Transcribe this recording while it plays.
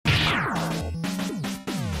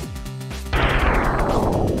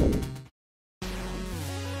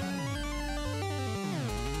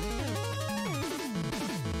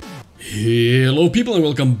Hello people and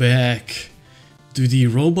welcome back to the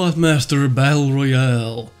Robot Master Battle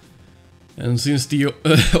Royale. And since the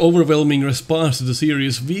overwhelming response to the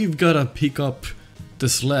series, we've gotta pick up the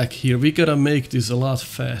slack here. We gotta make this a lot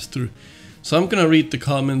faster. So I'm gonna read the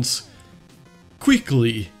comments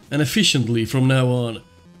quickly and efficiently from now on.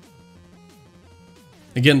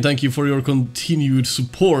 Again, thank you for your continued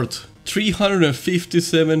support.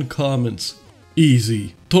 357 comments.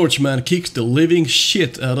 Easy. Torchman kicks the living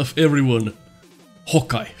shit out of everyone.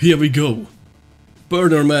 Hawkeye, here we go.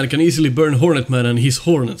 Burner Man can easily burn Hornet Man and his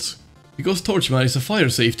hornets. Because Torchman is a fire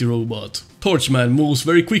safety robot. Torchman moves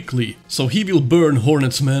very quickly, so he will burn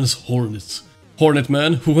Hornet Man's hornets. Hornet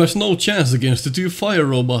Man, who has no chance against the two fire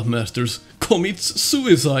robot masters, commits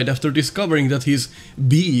suicide after discovering that his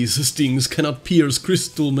bees' stings cannot pierce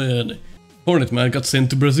Crystal Man. Hornet Man got sent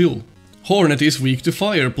to Brazil. Hornet is weak to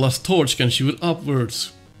fire, plus Torch can shoot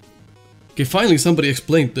upwards. Okay, finally somebody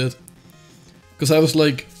explained that. Because I was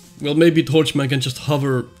like, well, maybe Torchman can just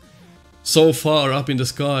hover so far up in the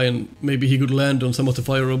sky and maybe he could land on some of the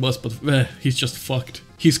fire robots, but he's just fucked.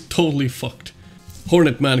 He's totally fucked.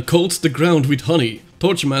 Hornet Man coats the ground with honey.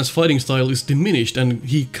 Torchman's fighting style is diminished and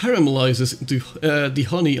he caramelizes the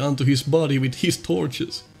honey onto his body with his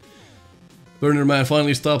torches. Burner Man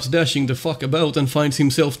finally stops dashing the fuck about and finds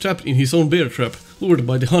himself trapped in his own bear trap, lured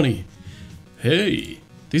by the honey. Hey,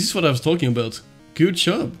 this is what I was talking about. Good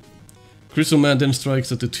job. Crystal Man then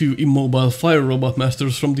strikes at the two immobile fire robot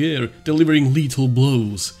masters from the air, delivering lethal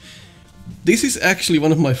blows. This is actually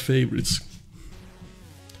one of my favorites.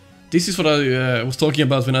 This is what I was talking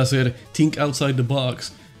about when I said think outside the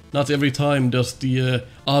box. Not every time does the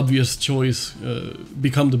obvious choice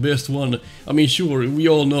become the best one. I mean, sure, we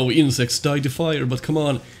all know insects die to fire, but come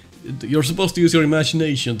on, you're supposed to use your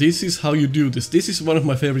imagination. This is how you do this. This is one of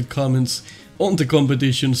my favorite comments on the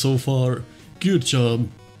competition so far. Good job.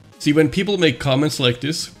 See, when people make comments like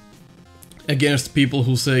this against people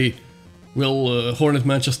who say, well, Hornet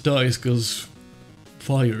Man just dies cause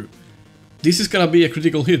fire, this is gonna be a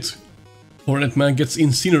critical hit. Hornet Man gets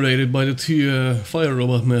incinerated by the two fire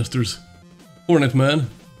robot masters. Hornet Man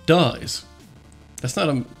dies. That's not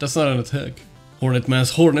an attack. Hornet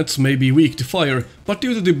Man's hornets may be weak to fire, but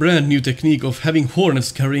due to the brand new technique of having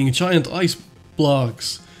hornets carrying giant ice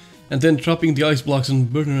blocks and then dropping the ice blocks on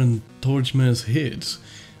Burner and Torchman's heads.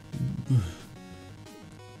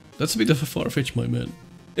 That's a bit of a far-fetch, my man.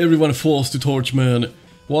 Everyone falls to Torchman.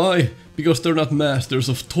 Why? Because they're not masters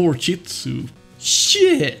of Torchitsu.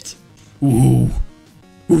 Shit! Ooh.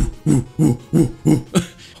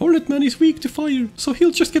 Hornet Man is weak to fire, so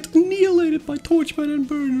he'll just get annihilated by Torchman and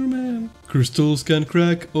Burner Man. Crystals can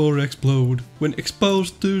crack or explode when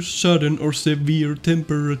exposed to sudden or severe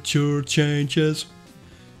temperature changes.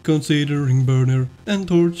 Considering Burner and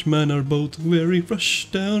Torchman are both very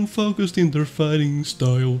rush-down focused in their fighting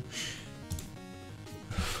style,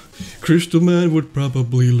 Crystal Man would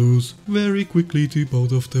probably lose very quickly to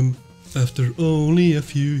both of them after only a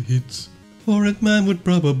few hits. Hornet Man would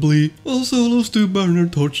probably also lose to Burner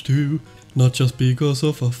Torch too, not just because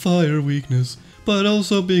of a fire weakness, but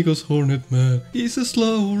also because Hornet Man is a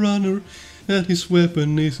slow runner and his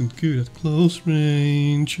weapon isn't good at close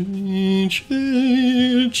range.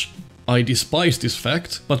 I despise this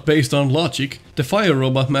fact, but based on logic, the fire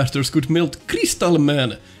robot masters could melt Crystal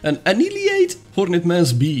Man and annihilate Hornet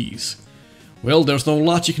Man's bees. Well, there's no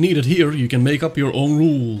logic needed here, you can make up your own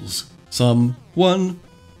rules. Someone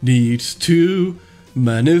needs to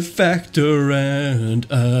manufacture and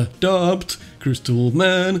adopt Crystal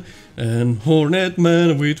Man and Hornet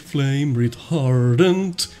Man with flame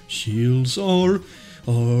retardant shields or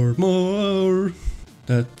armor.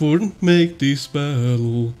 That wouldn't make this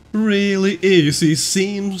battle really easy.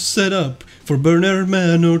 Seems set up for Burner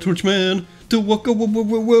Man or Torchman to walk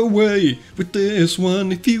away with this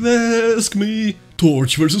one, if you ask me.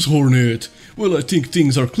 Torch versus Hornet. Well, I think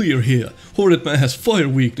things are clear here. Hornet Man has fire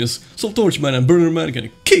weakness, so Torchman and Burner Man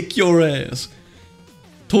can kick your ass.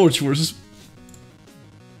 Torch versus...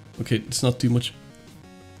 okay, it's not too much.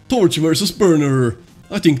 Torch versus Burner.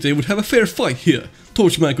 I think they would have a fair fight here.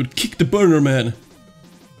 Torchman could kick the Burner Man,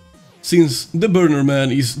 since the Burner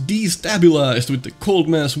Man is destabilized with the Cold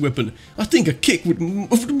Man's weapon. I think a kick would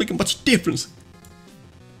make a much difference.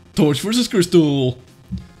 Torch versus Crystal.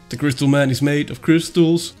 The Crystal Man is made of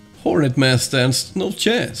crystals. Hornet Man stands no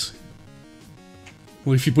chance.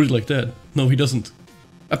 Well, if you put it like that. No, he doesn't.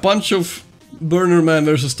 A bunch of Burner Man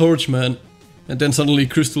versus Torchman, and then suddenly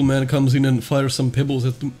Crystal Man comes in and fires some pebbles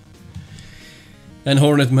at them. And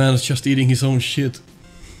Hornet Man is just eating his own shit.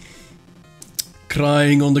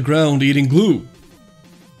 Crying on the ground, eating glue.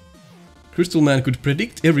 Crystal Man could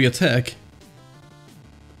predict every attack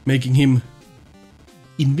making him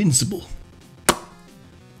invincible.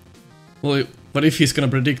 Well, but if he's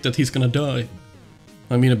gonna predict that he's gonna die,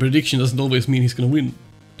 I mean, a prediction doesn't always mean he's gonna win.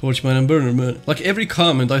 Torchman and Burner Man. Like every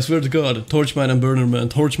comment, I swear to God, Torchman and Burner Man,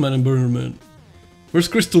 Torchman and Burner Man. Where's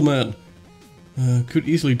Crystal Man? Could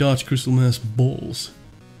easily dodge Crystal Man's balls.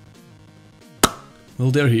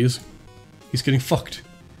 Well, there he is. He's getting fucked.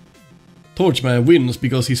 Torchman wins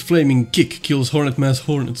because his flaming kick kills Hornet Man's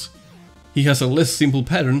hornets. He has a less simple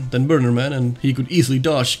pattern than Burner Man, and he could easily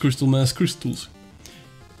dodge Crystal Man's crystals.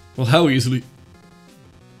 Well, how easily?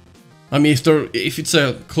 I mean, if it's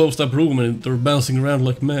a closed up room and they're bouncing around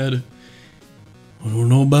like mad, I don't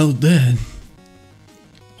know about that.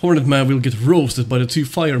 Hornet Man will get roasted by the 2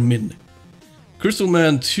 firemen. Crystal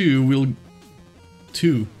Man 2 will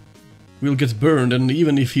get burned, and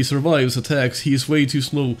even if he survives attacks, he is way too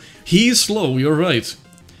slow. He is slow, you're right.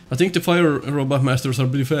 I think the fire robot masters are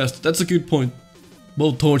pretty fast. That's a good point.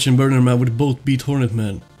 Both Torch and Burner Man would both beat Hornet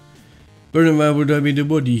Man. Burner Man would have been the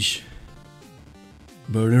bodies.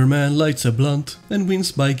 Burner Man lights a blunt and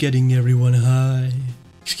wins by getting everyone high.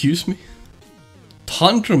 Excuse me?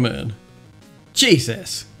 Tantra Man?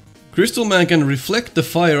 Jesus! Crystal Man can reflect the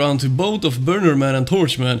fire onto both of Burner Man and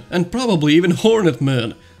Torch Man, and probably even Hornet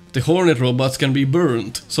Man. The Hornet robots can be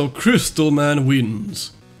burnt, so Crystal Man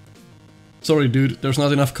wins. Sorry dude, there's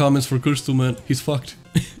not enough comments for Crystal Man, he's fucked.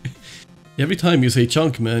 Every time you say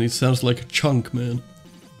Chunk Man, it sounds like Chunk Man.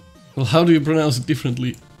 Well, how do you pronounce it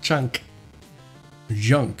differently? Chunk.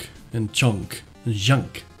 Junk and Chunk.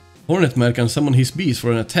 Junk. Hornet Man can summon his bees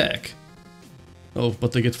for an attack. Oh,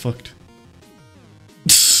 but they get fucked.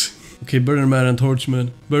 Okay, Burner Man and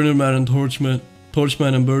Torchman. Burner Man and Torchman.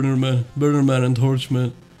 Torchman and Burner Man. Burner Man and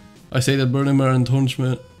Torchman. I say that Burner Man and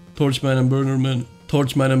Torchman. Torchman and Burner Man.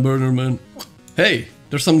 Torchman and Burner Man. Hey,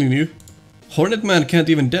 there's something new. Hornet Man can't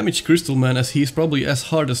even damage Crystal Man as he's probably as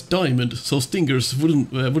hard as Diamond, so stingers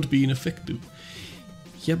would be ineffective.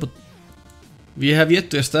 Yeah, but we have yet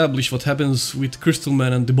to establish what happens with Crystal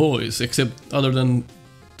Man and the boys, except other than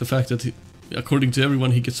the fact that, according to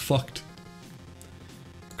everyone, he gets fucked.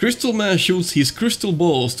 Crystal Man shoots his crystal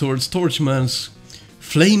balls towards Torchman's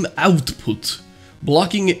flame output,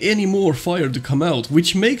 blocking any more fire to come out,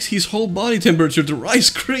 which makes his whole body temperature to rise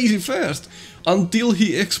crazy fast until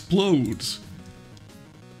he explodes.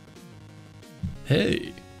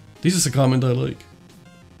 Hey, this is a comment I like.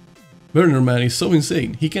 Burner Man is so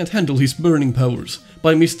insane, he can't handle his burning powers.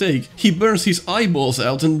 By mistake, he burns his eyeballs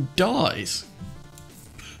out and dies.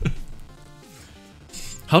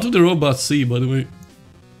 How do the robots see, by the way?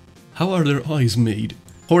 How are their eyes made?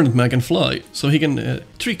 Hornet Man can fly, so he can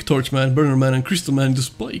trick Torchman, Burner Man and Crystal Man into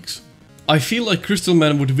spikes. I feel like Crystal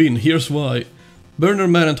Man would win, here's why. Burner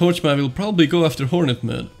Man and Torchman will probably go after Hornet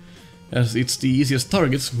Man, as it's the easiest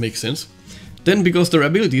target, makes sense. Then, because their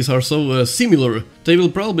abilities are so similar, they will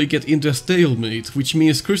probably get into a stalemate, which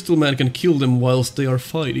means Crystal Man can kill them whilst they are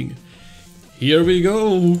fighting. Here we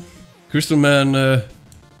go! Crystal Man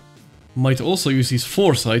might also use his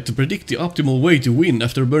foresight to predict the optimal way to win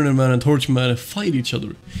after Burner Man and Torchman fight each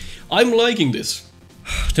other. I'm liking this!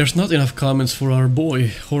 There's not enough comments for our boy,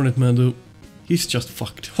 Hornet Man, though. He's just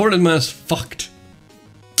fucked. Hornet Man's fucked.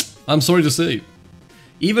 I'm sorry to say.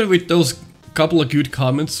 Even with those couple of good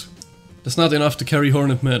comments, that's not enough to carry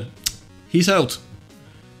Hornet Man. He's out.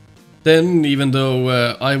 Then, even though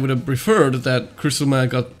I would have preferred that Crystal Man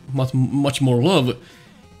got much more love,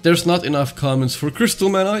 there's not enough comments for Crystal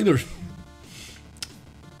Man either.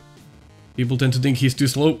 People tend to think he's too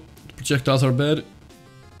slow, projectiles are bad,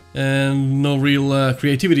 and no real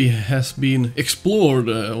creativity has been explored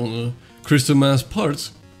on Crystal Man's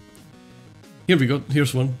parts. Here we go,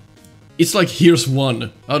 here's one. It's like here's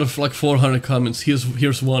one, out of like 400 comments,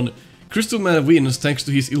 here's one. Crystal Man wins thanks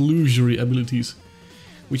to his illusory abilities,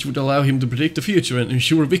 which would allow him to predict the future and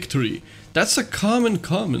ensure victory. That's a common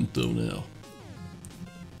comment though now.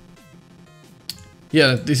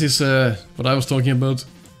 Yeah, this is what I was talking about.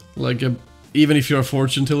 Like, even if you're a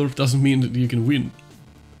fortune teller, doesn't mean that you can win.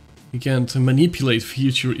 You can't manipulate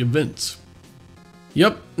future events.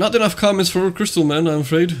 Yep, not enough comments for Crystal Man, I'm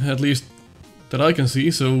afraid, at least that I can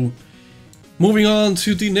see, so... Moving on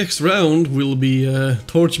to the next round will be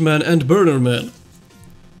Torchman and Burner Man.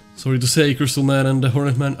 Sorry to say, Crystal Man and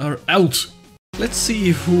Hornet Man are out. Let's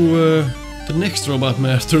see who the next robot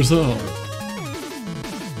masters are.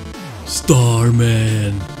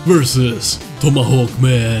 Starman versus Tomahawk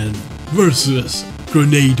Man versus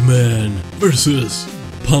Grenade Man versus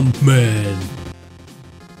Pump Man.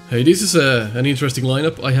 Hey, this is an interesting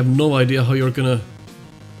lineup. I have no idea how you're gonna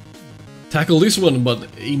tackle this one, but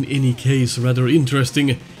in any case, rather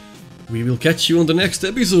interesting. We will catch you on the next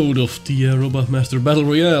episode of the Robot Master Battle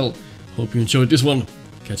Royale. Hope you enjoyed this one.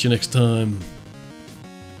 Catch you next time.